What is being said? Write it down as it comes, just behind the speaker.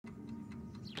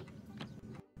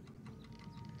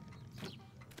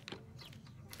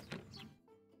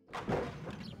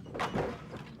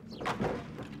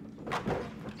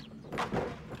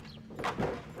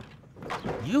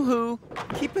Yoo-hoo!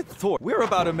 Keep it short. We're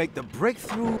about to make the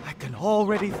breakthrough. I can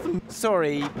already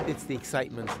Sorry, it's the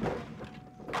excitement.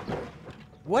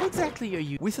 What exactly are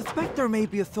you? We suspect there may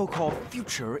be a so-called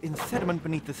future in sediment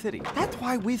beneath the city. That's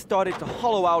why we started to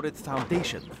hollow out its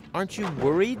foundations. Aren't you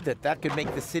worried that that could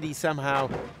make the city somehow,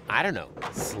 I don't know,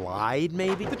 slide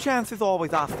maybe? The chances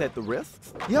always offset the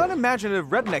risks. The unimaginative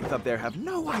rednecks up there have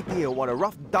no idea what a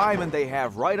rough diamond they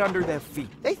have right under their feet.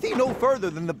 They see no further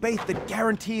than the base that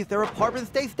guarantees their apartments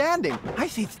stay standing. I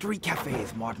see street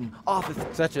cafes, Martin, offices.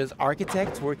 Such as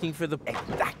architects working for the...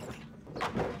 Exactly.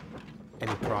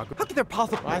 Any progress? How could there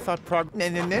possibly... I thought progress...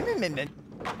 No.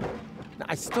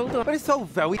 I still don't... But it's so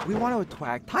very... We want to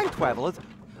attract time travelers,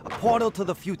 a portal to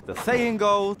the future. The saying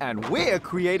goes, and we're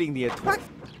creating the attract...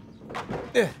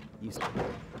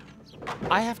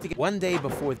 I have to get one day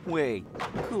before... Wait,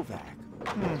 Kuvak.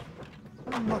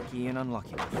 Unlucky and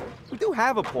unluckiness. We do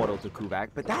have a portal to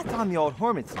Kuvak, but that's on the old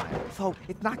Hermit side, so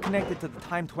it's not connected to the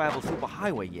time travel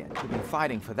superhighway yet. We've been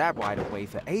fighting for that right-of-way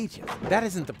for ages. That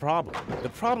isn't the problem. The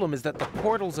problem is that the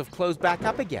portals have closed back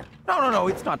up again. No,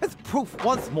 it's not. It's proof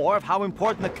once more of how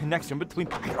important the connection between...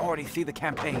 I can already see the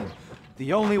campaign.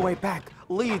 The only way back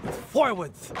leads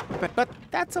forwards. But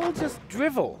that's all just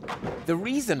drivel. The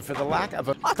reason for the lack of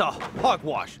a... Utter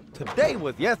hogwash. Today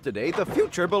was yesterday. The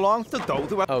future belongs to those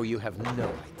who have... Oh, you have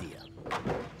no idea.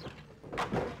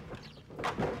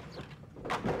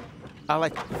 I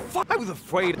was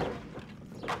afraid...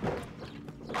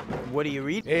 What do you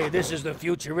read? Hey, this is the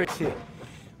future, Richie.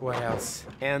 What else?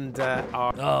 And,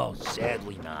 our... No,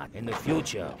 sadly not. In the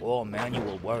future, all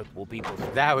manual work will be...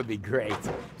 That would be great.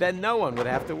 Then no one would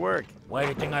have to work. Why do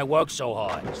you think I work so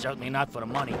hard? Certainly not for the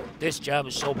money. This job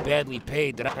is so badly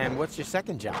paid that And what's your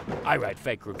second job? I write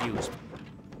fake reviews.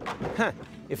 Huh.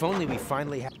 If only we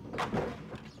finally had...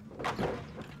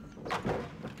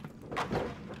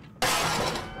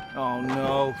 Oh,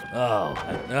 no.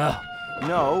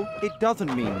 No, it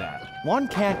doesn't mean that. One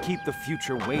can't keep the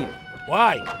future waiting.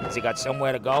 Why? Has he got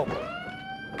somewhere to go?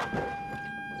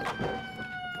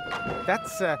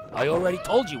 That's, I already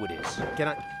told you it is.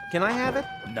 Can I have it?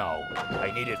 No,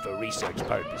 I need it for research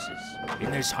purposes.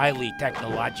 In this highly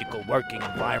technological working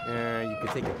environment... You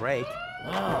could take a break.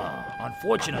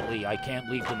 Unfortunately, I can't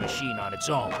leave the machine on its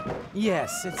own.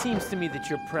 Yes, it seems to me that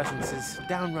your presence is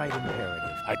downright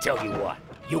imperative. I tell you what,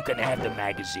 you can have the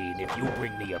magazine if you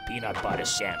bring me a peanut butter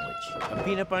sandwich. A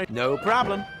peanut butter? No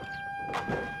problem.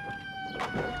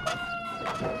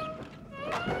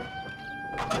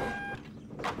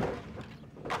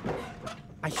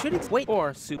 I should wait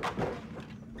or soup.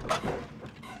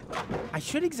 I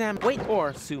should examine wait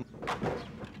or soup.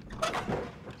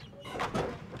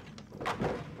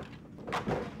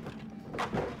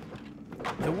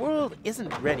 The world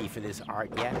isn't ready for this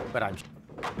art yet, but I'm...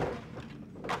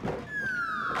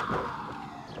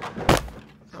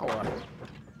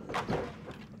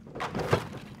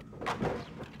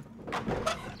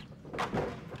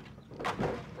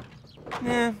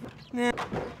 Nah.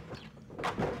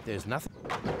 There's nothing.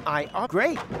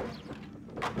 Great.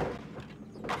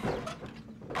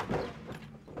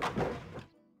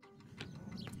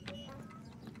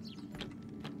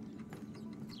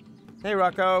 Hey,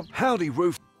 Rocco. Howdy,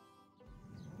 Rufus.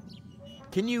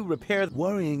 Can you repair...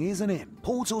 Worrying, isn't it?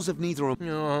 Portals have neither...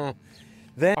 No.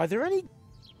 Then... Are there any...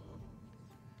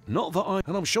 Not that I...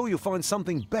 And I'm sure you'll find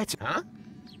something better. Huh?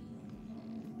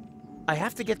 I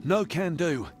have to get... No can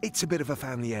do. It's a bit of a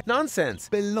family error. Nonsense.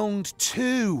 Belonged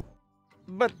to...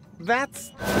 But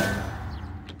that's...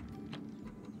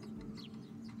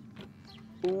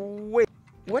 Wait,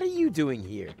 what are you doing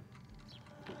here?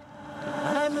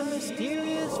 I'm a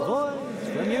mysterious voice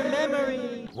from your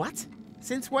memory. What?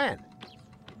 Since when?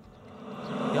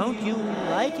 Don't you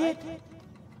like it?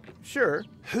 Sure.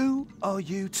 Who are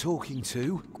you talking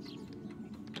to?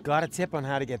 Got a tip on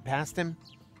how to get past him?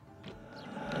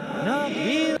 Not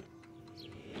really.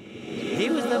 He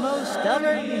was the most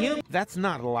stubborn human. That's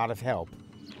not a lot of help.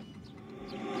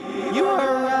 You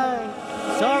are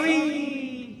right.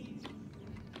 Sorry.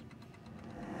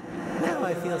 Now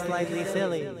I feel slightly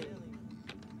silly.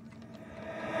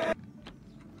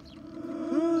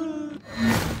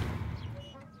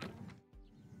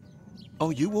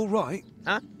 Are you all right?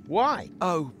 Huh? Why?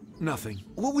 Oh, nothing.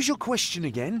 What was your question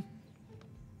again?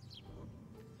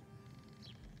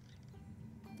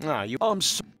 Ah, you... I'm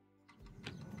so...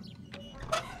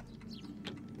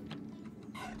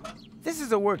 This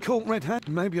is a work... Cool, Red Hat.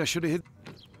 Maybe I should have hit...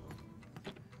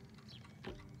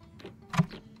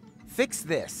 Fix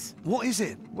this. What is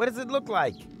it? What does it look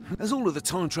like? As all of the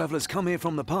time travelers come here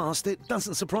from the past, it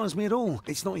doesn't surprise me at all.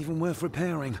 It's not even worth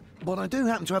repairing. But I do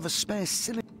happen to have a spare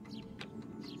cylinder.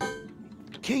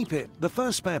 Keep it. The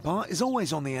first spare part is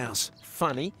always on the house.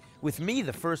 Funny, with me,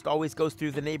 the first always goes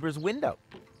through the neighbor's window.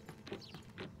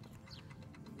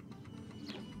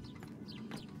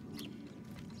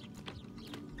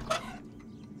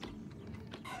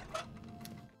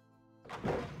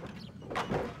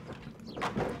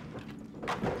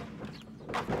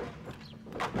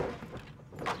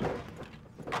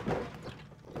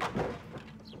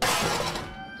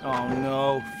 Oh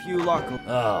no, few luck.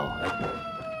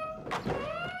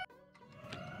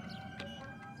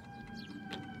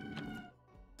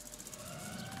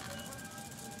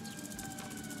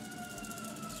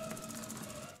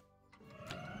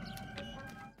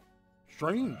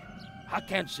 Strange. I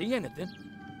can't see anything.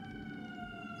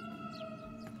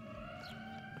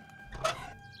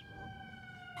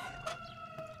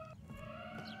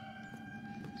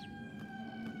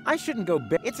 I shouldn't go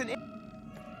back. It's an...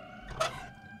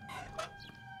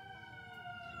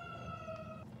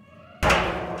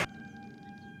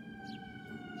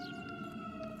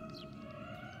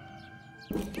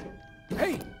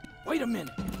 Hey, wait a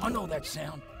minute. I know that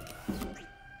sound.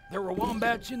 There were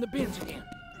wombats in the bins again.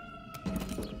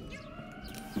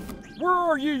 Where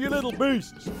are you, you little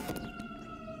beasts?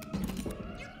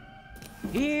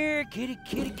 Here, kitty,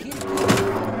 kitty, kitty, kitty.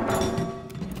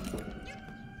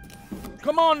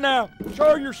 Come on now,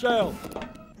 show yourself.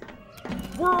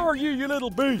 Where are you, you little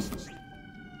beasts?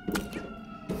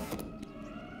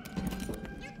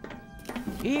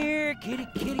 Here, kitty,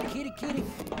 kitty, kitty, kitty.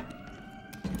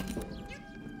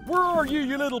 Where are you,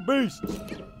 you little beasts?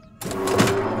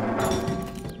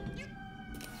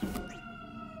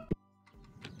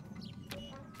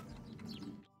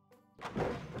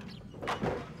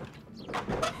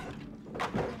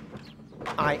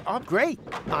 Great.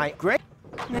 Great.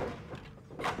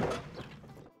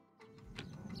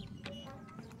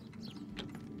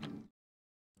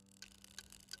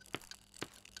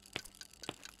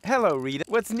 Hello, Rita.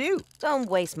 What's new? Don't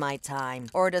waste my time.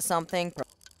 Order something.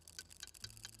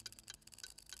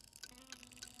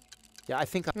 Yeah, I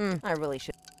think I really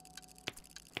should.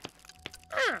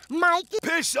 Mike!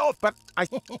 Piss off! But I...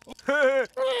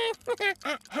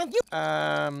 Have you...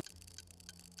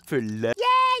 For love.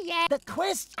 Yeah. The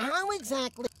quest, how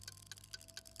exactly?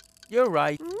 You're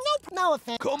right. Nope, no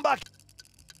offense. Come back!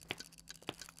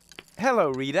 Hello,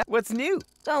 Rita. What's new?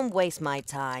 Don't waste my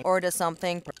time. Order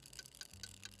something.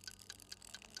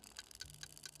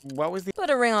 What was the... Put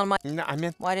a ring on my... No, I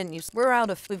meant... Why didn't you... We're out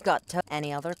of... We've got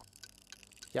any other...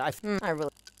 Yeah, I really...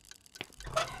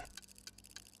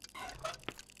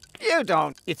 You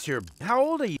don't. It's your... How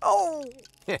old are you? Oh!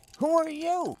 Who are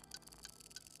you?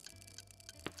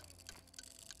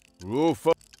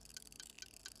 Rufus.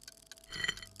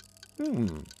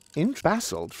 In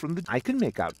basalt from the... I can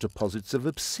make out deposits of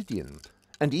obsidian,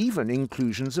 and even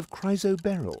inclusions of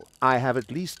chrysoberyl. I have at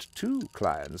least 2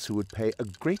 clients who would pay a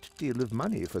great deal of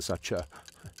money for such a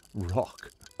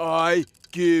rock. I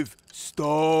give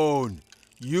stone.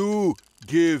 You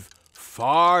give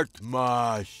fart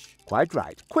mash. Quite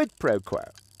right. Quid pro quo.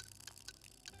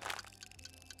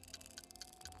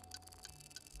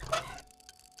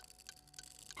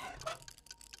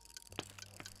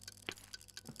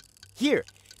 Here.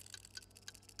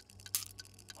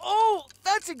 Oh,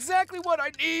 that's exactly what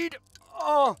I need.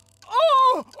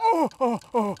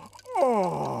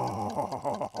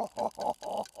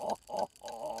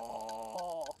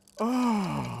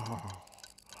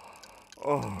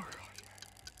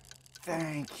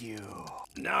 Thank you.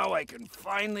 Now I can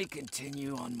finally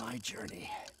continue on my journey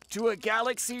to a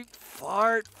galaxy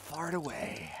far, far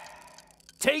away.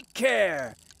 Take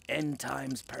care, end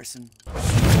times person.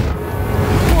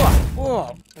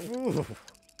 Whoa.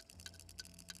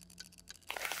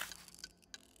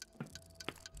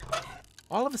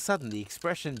 All of a sudden, the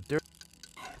expression dirt...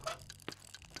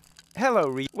 Hello,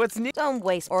 Rita. What's new? Don't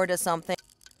waste. Order something.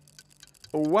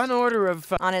 1 order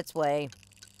of... On its way.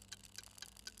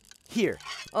 Here.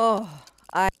 Oh,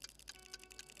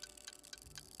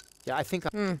 Yeah, I think...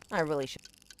 I really should.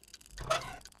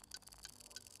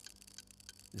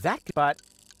 That... But...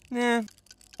 Nah.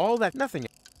 All that... Nothing.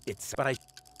 It's... But I...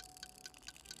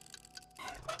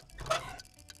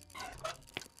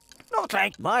 No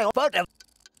thank my but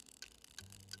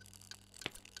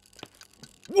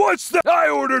What's that I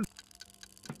ordered?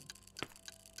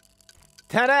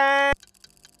 Ta-da!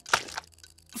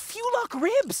 Fulock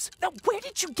ribs! Now, where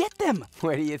did you get them?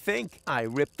 Where do you think? I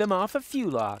ripped them off a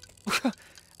Fulock.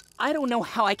 I don't know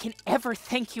how I can ever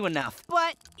thank you enough.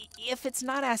 But if it's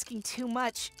not asking too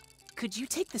much, could you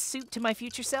take the suit to my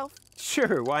future self?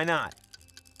 Sure, why not?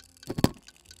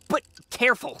 But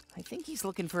careful! I think he's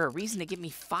looking for a reason to get me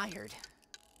fired.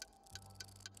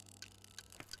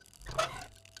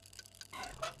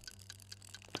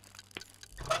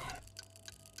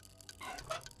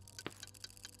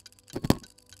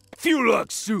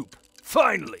 Fulux soup!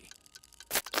 Finally!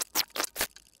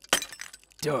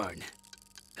 Darn.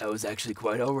 That was actually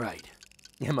quite alright.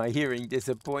 Am I hearing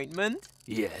disappointment?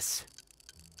 Yes.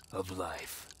 Of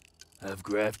life. I've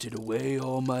grafted away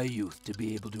all my youth to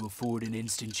be able to afford an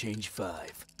instant change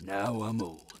 5. Now I'm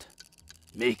old.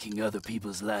 Making other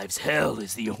people's lives hell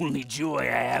is the only joy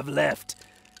I have left.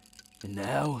 And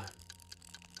now,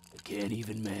 I can't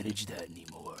even manage that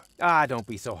anymore. Ah, don't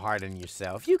be so hard on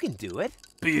yourself. You can do it.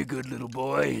 Be a good little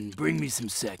boy and bring me some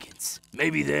seconds.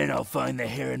 Maybe then I'll find the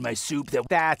hair in my soup that...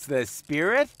 That's the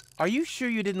spirit. Are you sure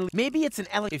you didn't... Maybe it's an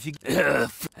if you...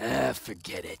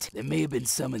 Forget it. There may have been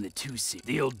some in the 2-seat.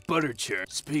 The old butter churn.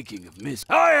 Speaking of miss...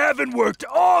 I haven't worked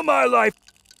all my life!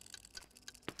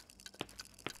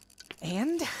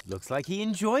 And? Looks like he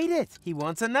enjoyed it. He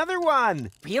wants another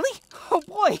one. Really? Oh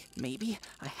boy! Maybe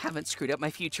I haven't screwed up my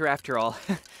future after all.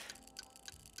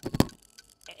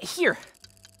 Here.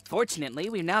 Fortunately,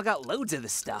 we've now got loads of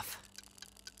this stuff.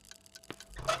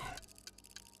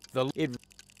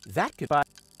 That could buy...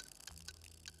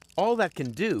 All that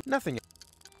can do, nothing...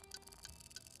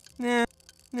 Nah.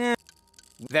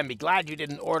 Then be glad you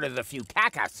didn't order the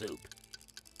Futaka soup.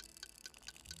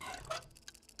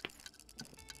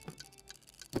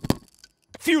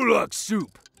 Fulux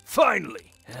soup!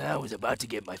 Finally! I was about to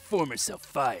get my former self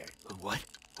fired. What?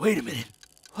 Wait a minute.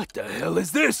 What the hell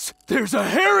is this? There's a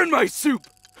hair in my soup!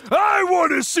 I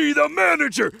want to see the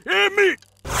manager immediately!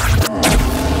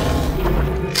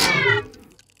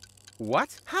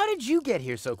 What? How did you get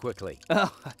here so quickly?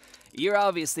 Oh, you're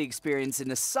obviously experiencing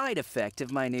the side effect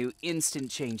of my new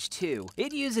Instant Change 2.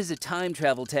 It uses a time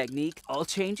travel technique. All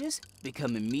changes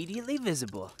become immediately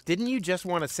visible. Didn't you just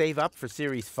want to save up for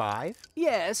Series 5?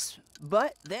 Yes,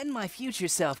 but then my future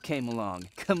self came along,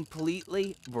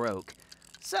 completely broke.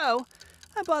 So,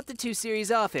 I bought the 2 series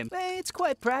off him. It's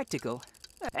quite practical.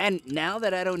 And now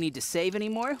that I don't need to save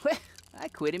anymore, I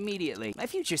quit immediately. My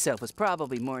future self was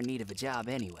probably more in need of a job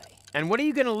anyway. And what are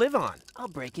you going to live on? I'll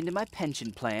break into my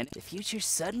pension plan. The future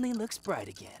suddenly looks bright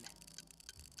again.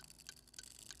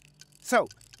 So,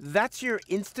 that's your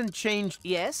instant change...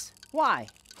 Yes? Why?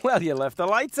 Well, you left the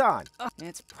lights on.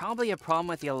 It's probably a problem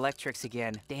with the electrics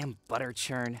again. Damn butter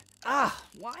churn.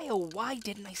 Why oh why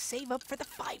didn't I save up for the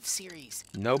 5 series?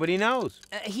 Nobody knows.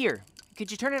 Here,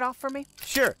 could you turn it off for me?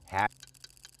 Sure.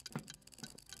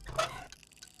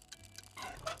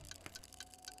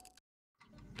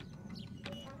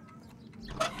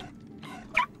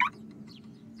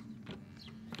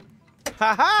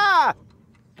 Ha-ha!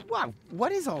 Wow,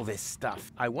 what is all this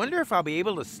stuff? I wonder if I'll be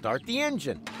able to start the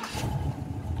engine.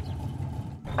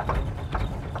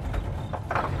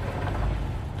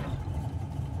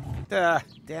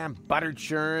 Damn butter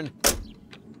churn.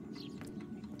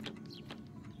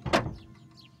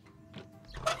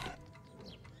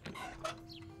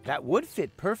 That would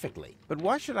fit perfectly, but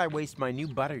why should I waste my new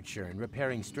butter churn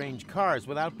repairing strange cars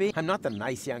without being... I'm not the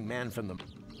nice young man from the...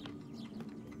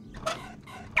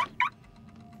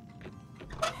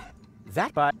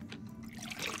 That but...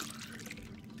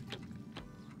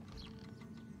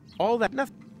 All that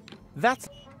nothing... That's...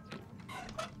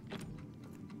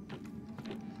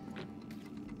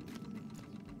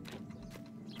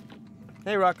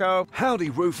 Hey, Rocco.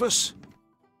 Howdy, Rufus.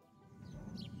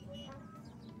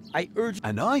 I urge...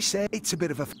 And I said it's a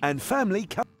bit of a... And family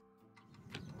come...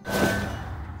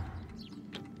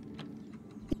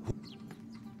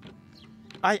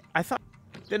 I thought...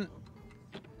 Didn't...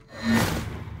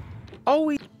 Oh,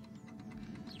 we...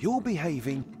 You're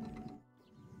behaving...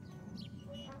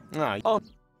 Oh...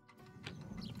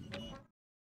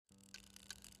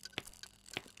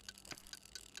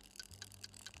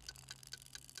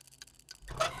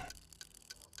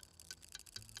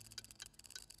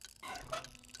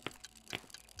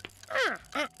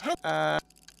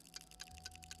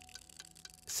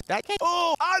 That...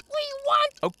 Oh, We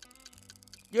want... Oh...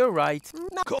 You're right.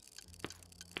 no.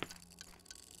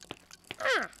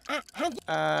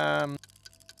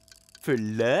 For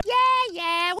love?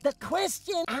 Yeah. The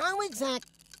question, how exact?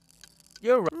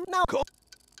 You're right. No.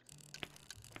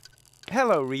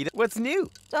 Hello, Rita. What's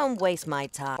new? Don't waste my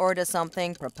time. Order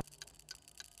something.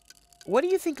 What do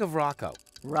you think of Rocco?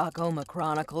 Rocco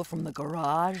McChronicle from the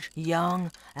garage.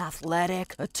 Young,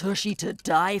 athletic, a tushy to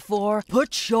die for.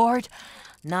 Put short.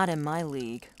 Not in my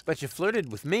league. But you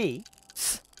flirted with me.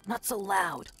 Not so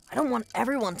loud. I don't want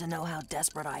everyone to know how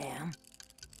desperate I am.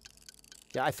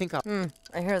 Yeah, I think I'll...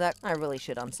 I hear that. I really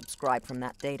should unsubscribe from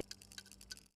that dating.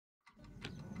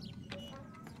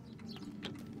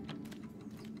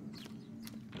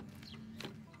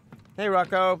 Hey,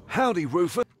 Rocco. Howdy,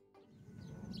 Rufus.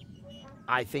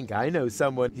 I think I know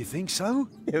someone. You think so?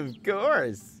 Of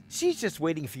course. She's just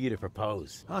waiting for you to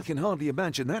propose. I can hardly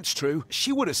imagine that's true.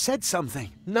 She would have said something.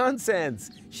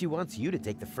 Nonsense. She wants you to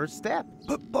take the first step.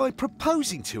 But by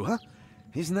proposing to her,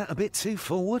 isn't that a bit too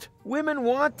forward? Women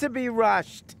want to be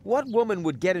rushed. What woman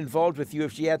would get involved with you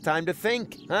if she had time to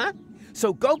think, huh?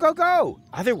 So go, go, go!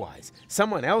 Otherwise,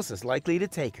 someone else is likely to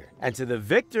take her. And to the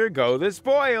victor go the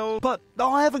spoils. But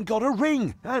I haven't got a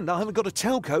ring, and I haven't got a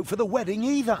tailcoat for the wedding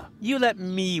either. You let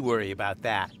me worry about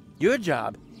that. Your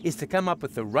job is to come up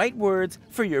with the right words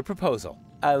for your proposal.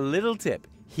 A little tip.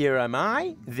 Here am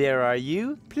I, there are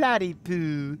you,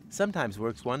 platypoo. Sometimes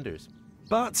works wonders.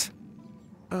 But...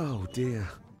 oh dear.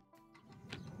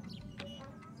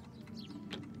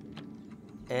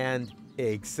 And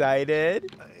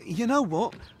excited? You know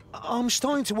what? I'm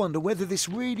starting to wonder whether this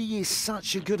really is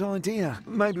such a good idea.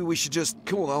 Maybe we should just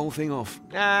call the whole thing off.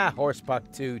 Ah,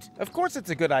 horsepuck toot. Of course it's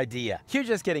a good idea. You're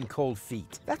just getting cold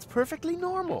feet. That's perfectly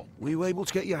normal. Were you able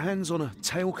to get your hands on a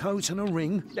tailcoat and a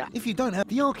ring? If you don't have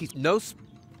the architect... No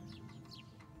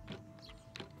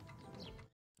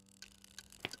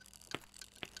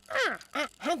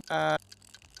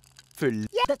for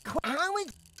How is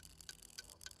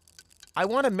I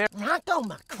want to marry Rocco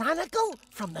McChronicle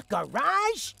from the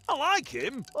garage? I like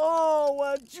him. Oh,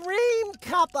 a dream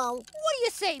couple. What do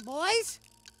you say, boys?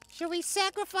 Should we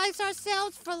sacrifice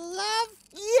ourselves for love?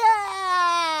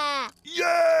 Yeah!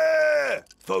 Yeah!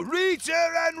 For Rita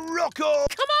and Rocco.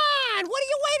 Come on! What are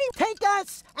you waiting Take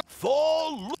us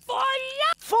For for?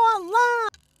 for love.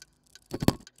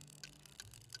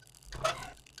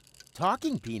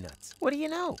 talking peanuts. What do you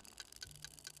know?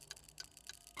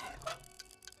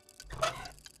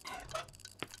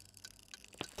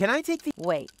 Can I take the...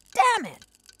 Wait, damn it!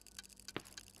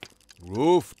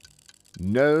 Roof.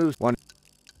 No one.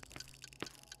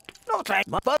 No thank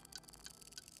my butt.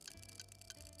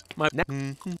 My...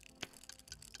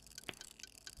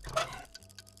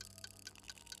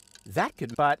 That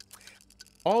could... But...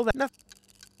 All that... Nothing.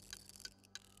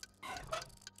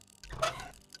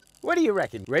 What do you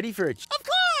reckon? Ready for a... Of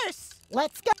course!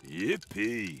 Let's go.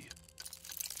 Yippee.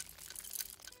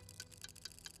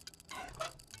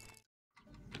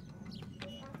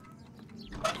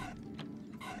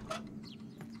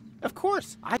 Of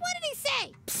course. What did he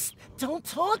say? Psst, don't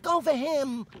talk over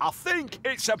him. I think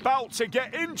it's about to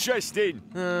get interesting.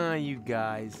 Ah, you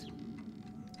guys.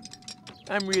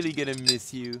 I'm really gonna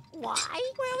miss you. Why?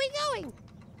 Where are we going?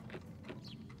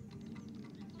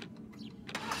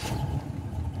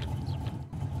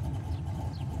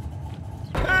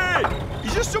 Hey!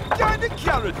 Is this some kind of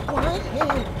carrot? What?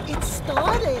 Hey, it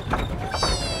started.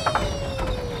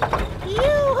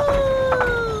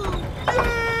 Yoo-hoo!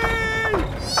 Yeah!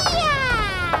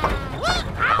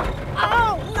 Ow!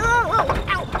 Oh, no!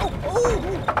 Ow! Oh, oh,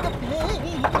 the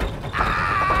pain!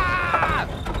 Ah!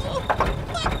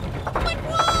 But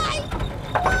why?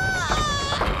 Why?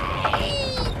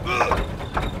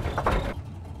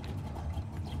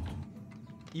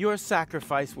 Your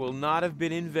sacrifice will not have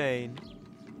been in vain.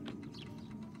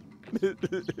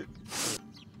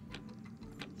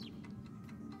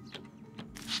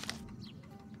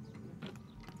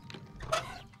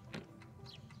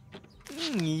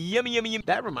 Yummy, yummy, yummy.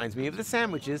 That reminds me of the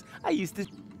sandwiches I used to...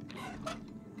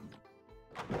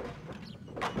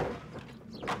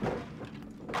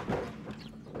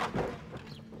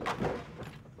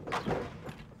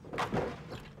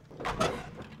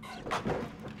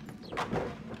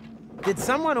 Did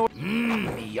someone order...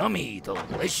 Mmm, yummy,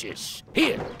 delicious.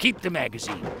 Here, keep the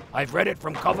magazine. I've read it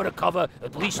from cover to cover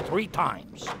at least 3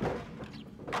 times.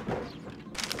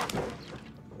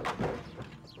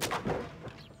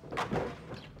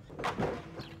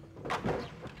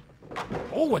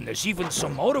 Oh, and there's even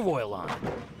some motor oil on it.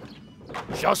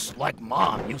 Just like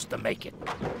Mom used to make it.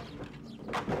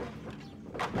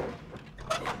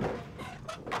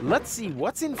 Let's see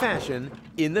what's in fashion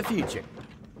in the future.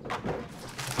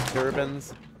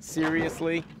 Turbans?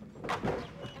 Seriously?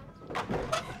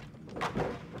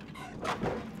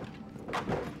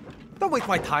 Don't waste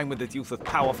my time with this useless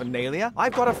paraphernalia.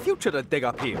 I've got a future to dig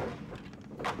up here.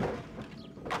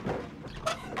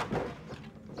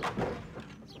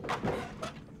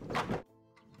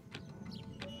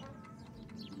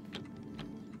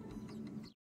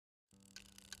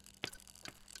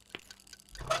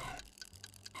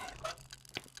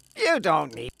 You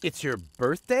don't need... It's your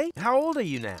birthday? How old are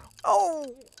you now? Oh,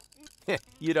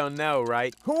 You don't know,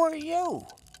 right? who are you?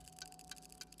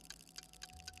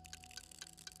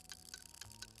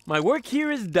 My work here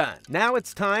is done. Now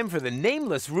it's time for the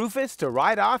nameless Rufus to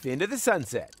ride off into the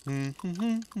sunset.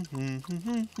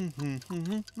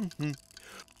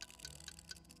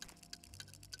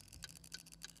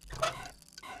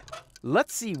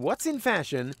 Let's see what's in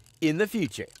fashion in the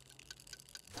future.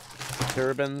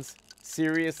 Turbans?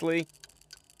 Seriously?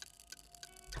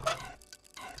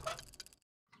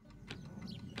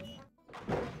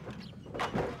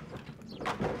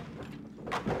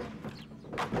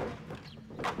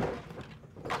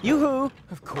 Yoo-hoo!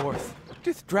 Of course.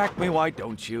 Distract me, why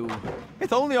don't you?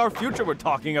 It's only our future we're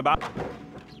talking about.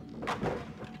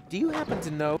 Do you happen to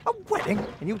know A wedding?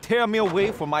 And you tear me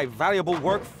away from my valuable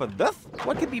work for this?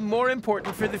 what could be more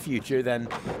important for the future than...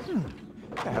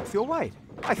 Perhaps you're right.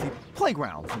 I see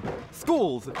playgrounds, and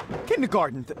schools,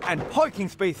 kindergartens, and parking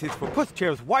spaces for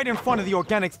pushchairs right in front of the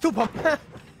organic super...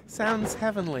 Sounds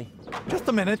heavenly. Just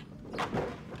a minute.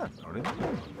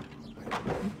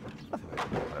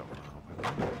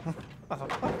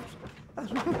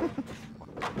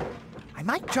 I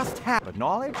might just have... But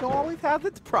knowledge always has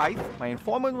its price. My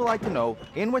informant would like to know,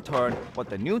 in return, what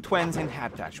the new trends in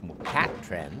hat fashion will be. Hat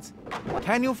trends?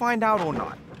 Can you find out or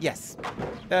not? Yes.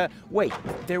 Wait,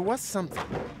 there was something.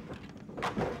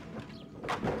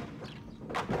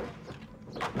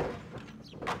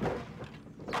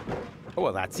 Oh,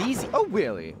 well, that's easy. Oh,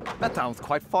 really? That sounds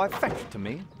quite far-fetched to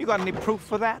me. You got any proof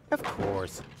for that? Of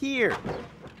course. Here.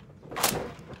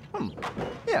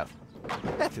 Yes.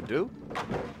 That should do.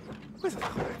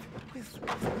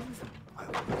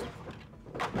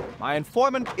 My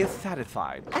informant is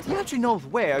satisfied, and he actually knows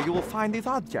where you will find these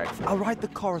objects. I'll write the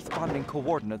corresponding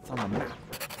coordinates on the map.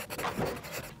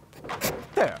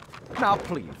 There. Now,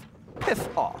 please, piss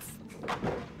off.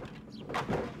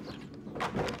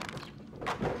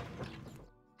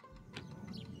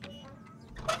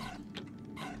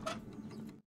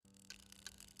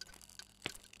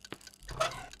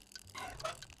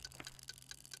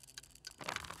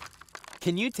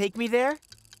 Can you take me there?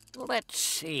 Let's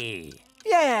see.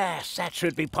 Yes, that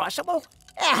should be possible.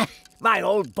 My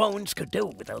old bones could do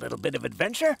with a little bit of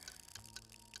adventure.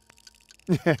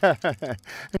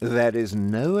 That is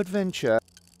no adventure.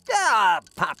 Ah,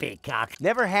 poppycock.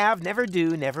 Never have, never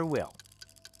do, never will.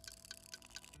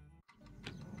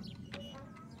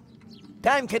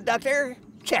 Time conductor,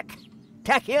 check.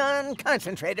 Tachyon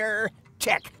concentrator,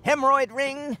 check. Hemorrhoid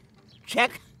ring,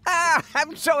 check. Ah,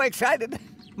 I'm so excited.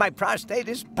 My prostate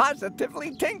is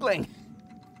positively tingling.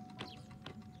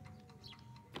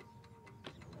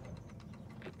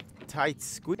 Tight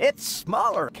squid. It's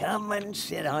smaller. Come and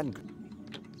sit on.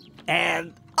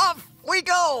 And off we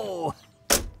go!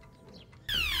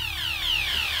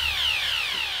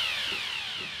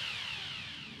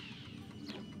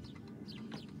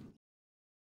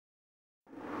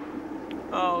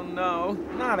 Oh no,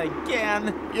 not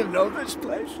again. You know this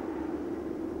place?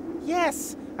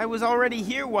 Yes, I was already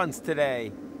here once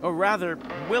today. Or rather,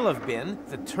 will have been.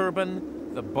 The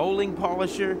turban, the bowling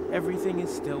polisher, everything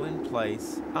is still in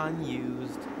place,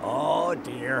 unused. Oh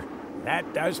dear,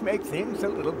 that does make things a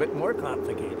little bit more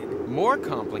complicated. More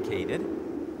complicated?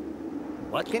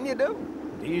 What can you do?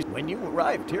 When you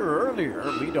arrived here earlier,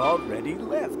 we'd already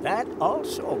left. That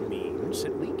also means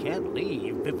that we can't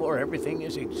leave before everything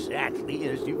is exactly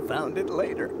as you found it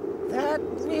later. That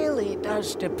really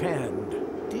does depend.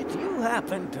 Did you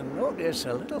happen to notice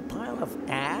a little pile of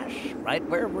ash right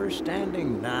where we're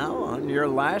standing now on your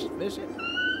last visit?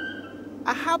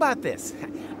 How about this?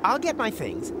 I'll get my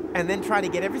things, and then try to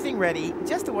get everything ready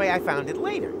just the way I found it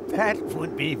later. That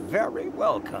would be very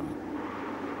welcome.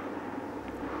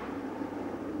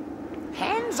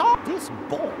 Hands off this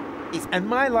ball. And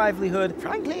my livelihood.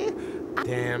 Frankly,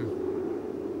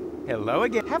 Damn. Hello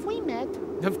again. have we met?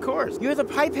 Of course. You're the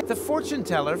pipe, the fortune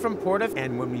teller from Port of...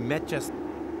 And when we met just...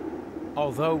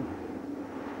 Although...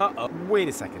 Uh-oh. Wait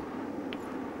a second.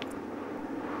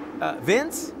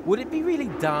 Vince, would it be really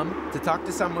dumb to talk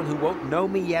to someone who won't know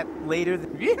me yet later?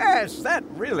 Yes, that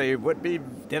really would be...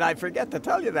 Did I forget to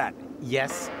tell you that?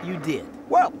 Yes, you did.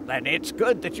 Well, then it's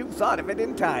good that you thought of it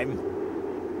in time.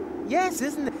 Yes,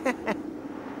 isn't it?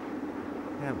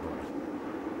 Oh, boy.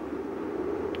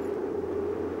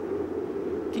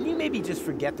 Can you maybe just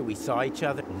forget that we saw each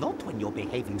other? Not when you're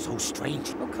behaving so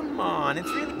strange. Oh, come on. It's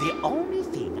really... The only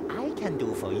thing I can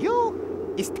do for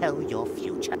you is tell your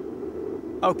future.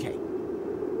 Okay.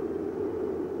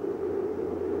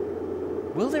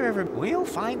 Will there ever... We'll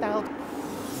find out.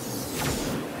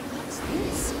 What's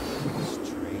this?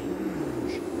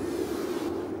 Strange.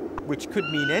 Which could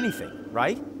mean anything,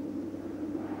 right?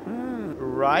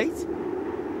 Right?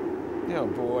 Oh,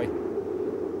 boy.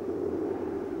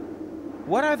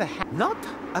 What are the Not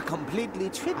a completely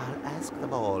trick. I'll ask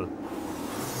them all.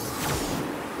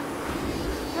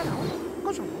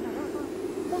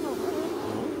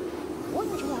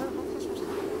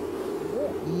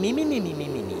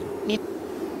 Me.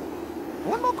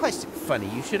 One more question. Funny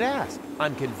you should ask.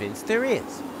 I'm convinced there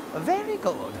is. Very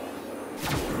good.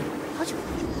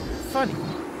 Funny.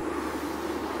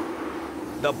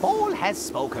 The ball has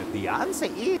spoken. The answer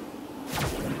is...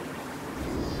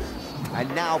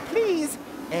 And now, please,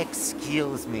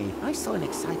 excuse me. I saw an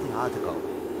exciting article.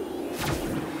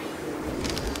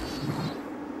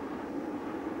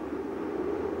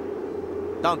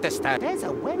 Don't disturb. There's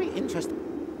a very interesting...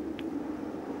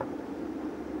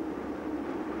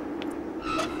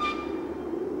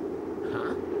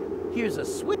 Huh? Here's a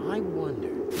switch. I wonder.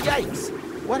 Yikes!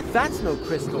 What? That's no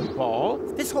crystal ball.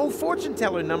 This whole fortune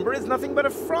teller number is nothing but a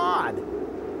fraud.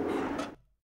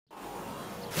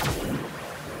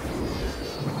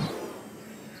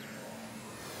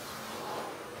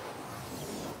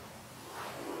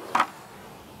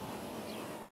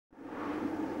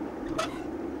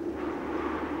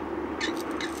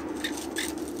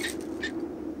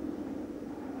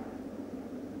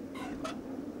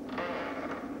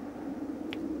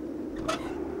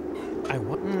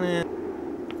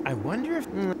 I wonder if...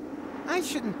 I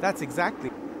shouldn't... That's exactly...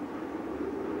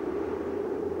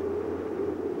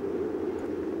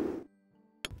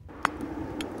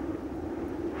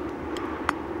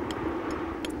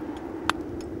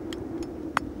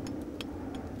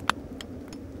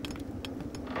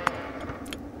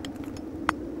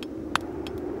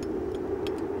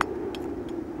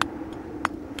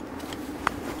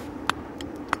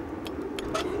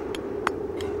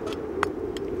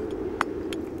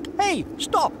 Hey,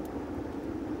 stop!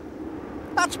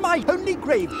 That's my only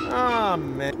grave. Ah,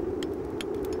 man.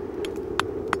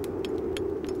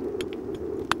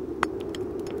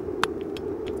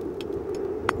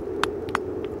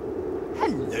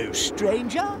 Hello,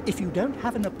 stranger. If you don't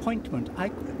have an appointment,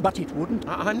 but it wouldn't.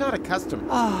 I'm not a customer.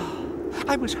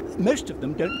 Most of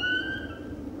them don't.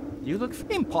 You look...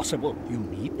 Impossible. You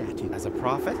need that. As a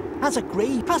prophet? As a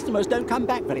grave. Customers don't come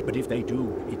back very... But if they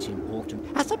do, it's important.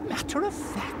 As a matter of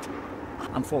fact.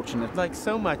 Unfortunate. Like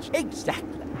so much.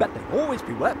 Exactly. But they'll always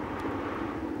be worth...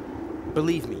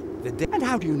 Believe me, the day... And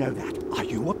how do you know that? Are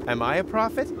you a... Am I a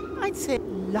prophet? I'd say...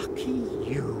 Lucky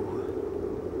you.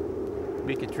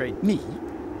 We could trade... Me?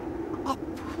 A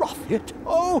prophet?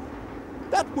 Oh,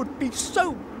 that would be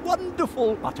so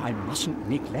wonderful. But I mustn't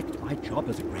neglect my job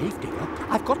as a gravedigger.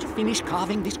 I've got to finish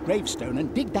carving this gravestone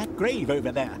and dig that grave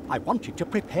over there. I wanted to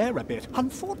prepare a bit.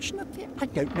 Unfortunately, I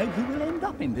don't know who will end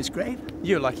up in this grave.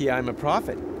 You're lucky I'm a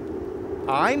prophet.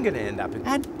 I'm gonna end up in...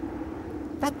 And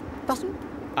that doesn't...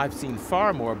 I've seen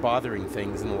far more bothering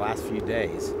things in the last few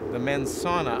days. The men's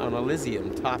sauna on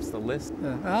Elysium tops the list.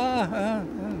 But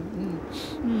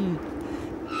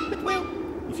well,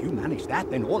 if you manage that,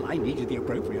 then all I need is the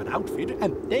appropriate outfit,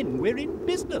 and then we're in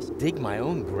business. Dig my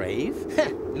own grave?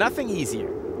 Nothing easier.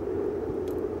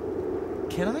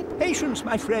 Can I? Patience,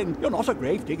 my friend. You're not a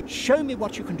grave digger. Show me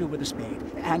what you can do with a spade,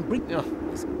 and bring... Oh,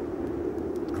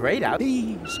 great out.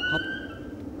 These are...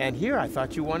 And here I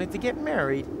thought you wanted to get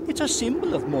married. It's a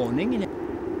symbol of mourning, in it.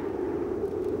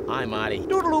 I'm Adi.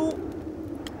 Doodaloo.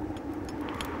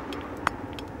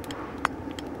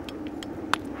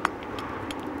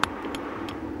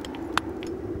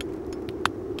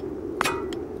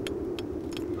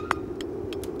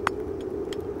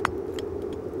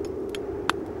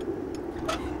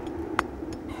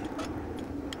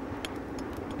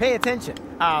 Pay attention.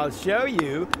 I'll show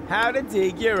you how to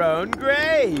dig your own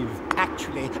grave.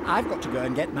 Actually, I've got to go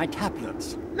and get my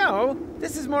tablets. No,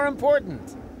 this is more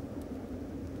important.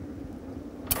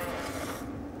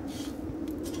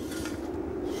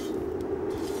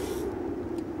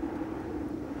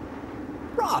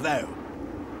 Bravo!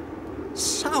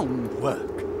 Sound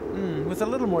work. With a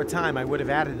little more time, I would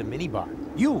have added a minibar.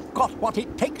 You've got what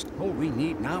it takes. All we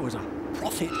need now is a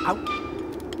prophet out.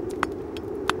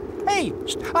 Hey,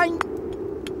 Stein!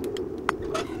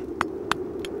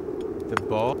 The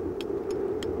ball.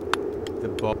 The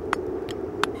ball.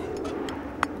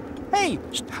 Hey,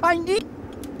 Stein!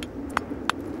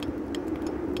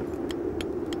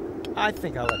 I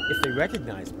think I'll let... If they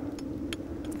recognize me.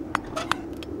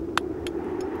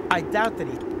 I doubt that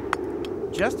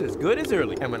he's just as good as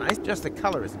early. And when just the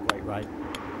color isn't quite right.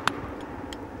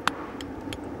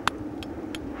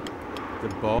 The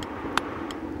ball.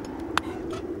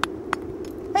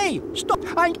 Hey, stop!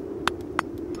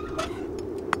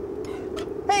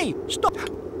 Hey, stop!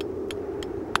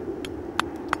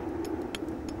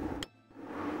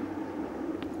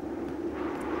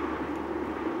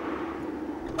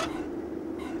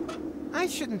 I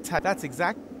shouldn't touch... That's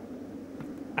exact...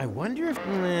 I wonder if...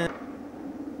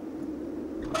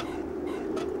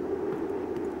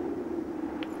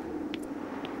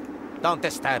 Don't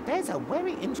disturb. There's a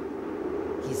very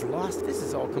He's lost. This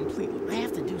is all completely... I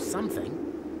have to do something.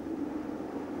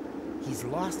 He's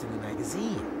lost in the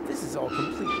magazine. This is all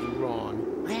completely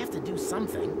wrong. I have to do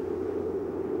something.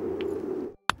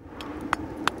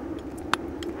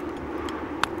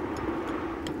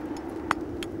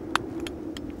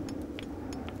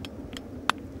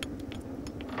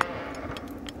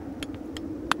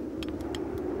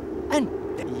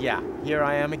 Yeah, here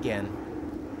I am again.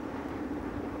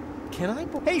 Can I...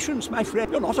 Patience, my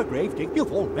friend. You're not a grave digger.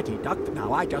 You've already dug.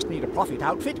 Now I just need a profit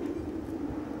outfit.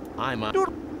 I'm a...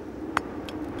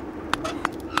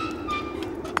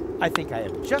 I think I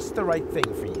have just the right thing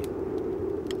for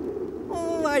you.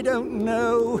 Oh, I don't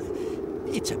know.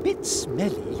 It's a bit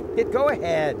smelly. Go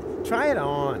ahead. Try it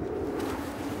on.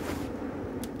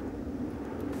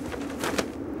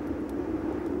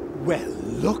 Well,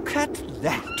 look at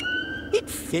that. It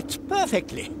fits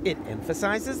perfectly. It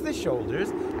emphasizes the shoulders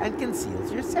and conceals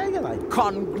your cellulite.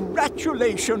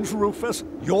 Congratulations, Rufus.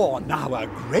 You're now a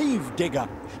grave digger.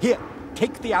 Here,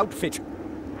 take the outfit.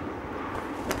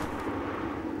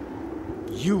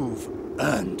 You've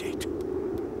earned it.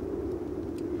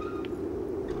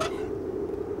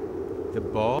 The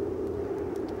ball.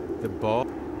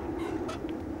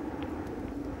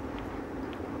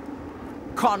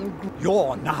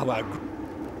 You're now a...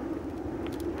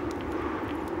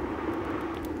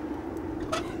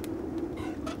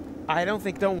 I don't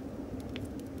think... Don't...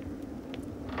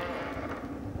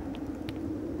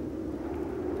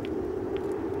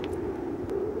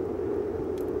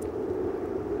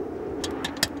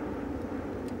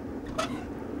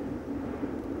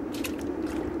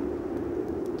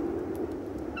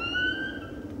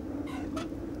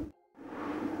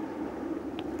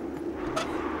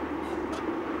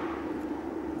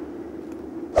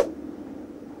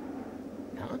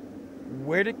 Huh?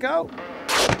 Where'd it go?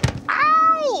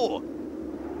 Ow!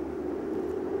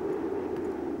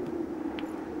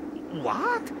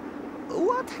 What?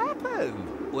 What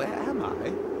happened? Where am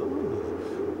I?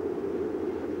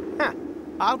 Huh,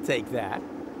 I'll take that.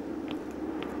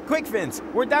 Quick, Vince,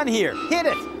 we're done here. Hit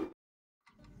it!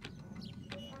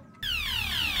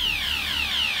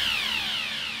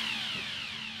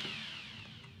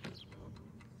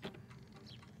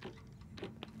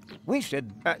 We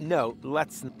should... no,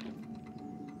 let's...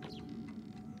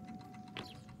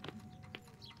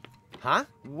 Huh?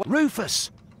 What? Rufus!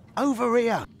 Over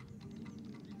here!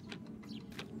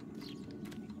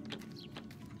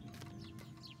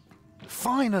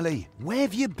 Finally! Where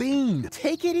have you been?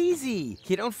 Take it easy.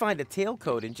 You don't find a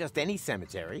tailcoat in just any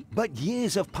cemetery. But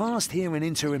years have passed here in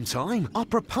interim time. I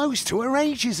proposed to her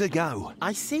ages ago.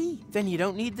 I see. Then you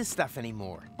don't need this stuff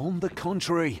anymore. On the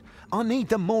contrary, I need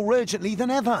them more urgently than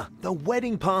ever. The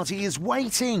wedding party is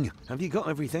waiting. Have you got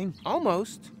everything?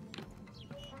 Almost.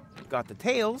 Got the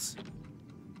tails.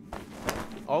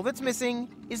 All that's missing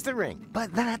is the ring.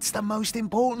 But that's the most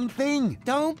important thing.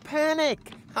 Don't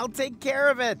panic. I'll take care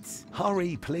of it.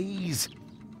 Hurry, please.